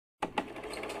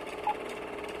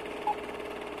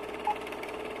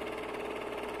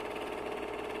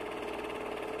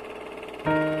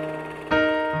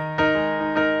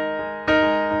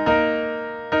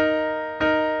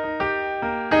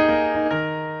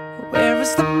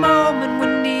was the moment we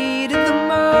needed the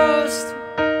most.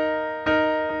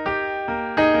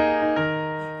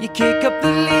 You kick up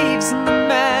the leaves and the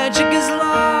magic is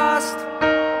lost.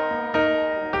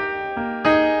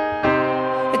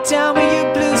 And tell me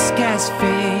your blue skies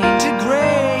fade to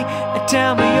gray, and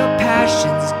tell me your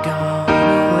passion's gone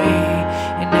away,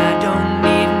 and I don't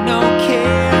need no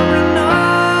carrying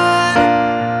on.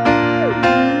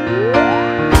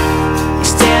 You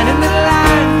stand in the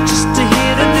line just to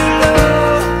hit a new low.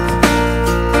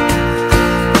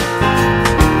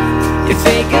 You're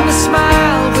faking a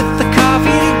smile with the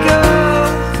coffee to go.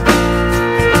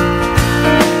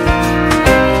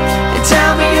 And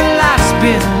tell me your life's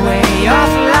been way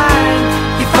offline.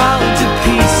 You fall into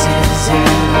pieces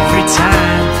every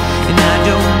time, and I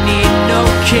don't need no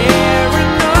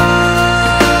carrying on.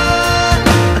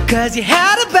 'Cause you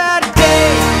had a bad day,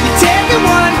 you're taking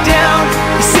one down.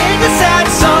 You sing a sad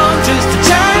song just to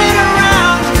turn it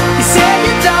around. You say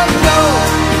you don't know,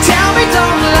 you tell me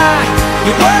don't lie.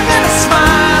 You work on a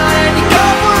smile and you go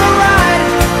for a ride.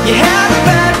 You had a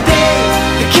bad day,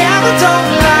 the camera don't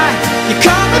lie. You're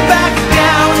coming back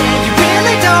down and you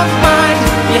really don't mind.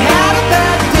 You had a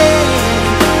bad day,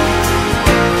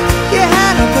 you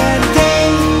had a bad day.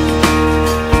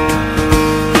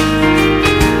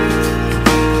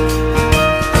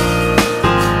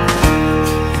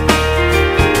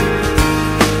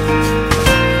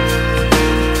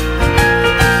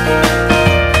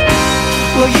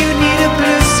 Well, you need a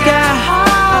blue sky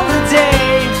holiday.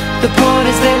 The point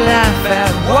is they laugh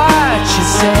at what you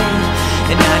say,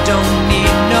 and I don't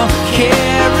need no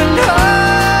carrying on.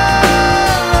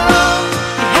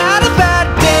 You had a bad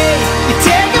day, you're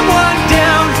taking one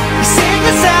down. You sing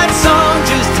a sad song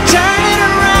just to turn it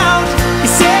around. You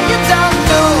say you don't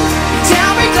know, you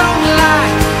tell me don't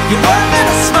lie. You work on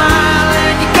a smile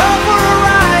and you go for a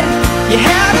ride. You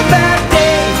had a bad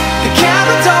day, the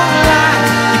camera don't lie.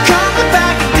 You're coming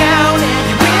back down and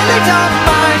you really don't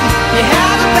mind. You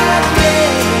had a bad day.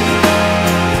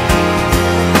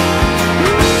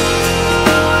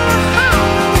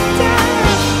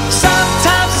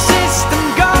 Sometimes the system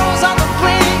goes on the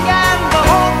blink and the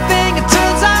whole thing it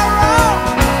turns out wrong.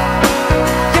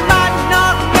 You might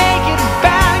not make it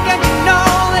back, and you know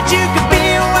that you could be,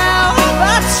 well,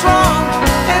 that's wrong,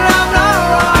 and I'm not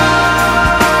wrong.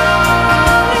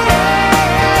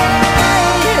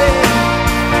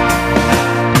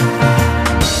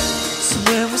 So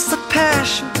where was the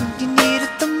passion when you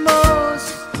needed the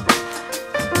most?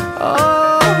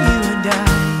 Oh, you and I,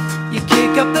 you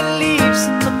kick up the leaves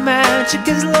and the magic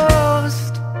is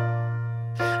lost.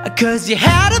 'Cause you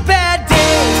had a bad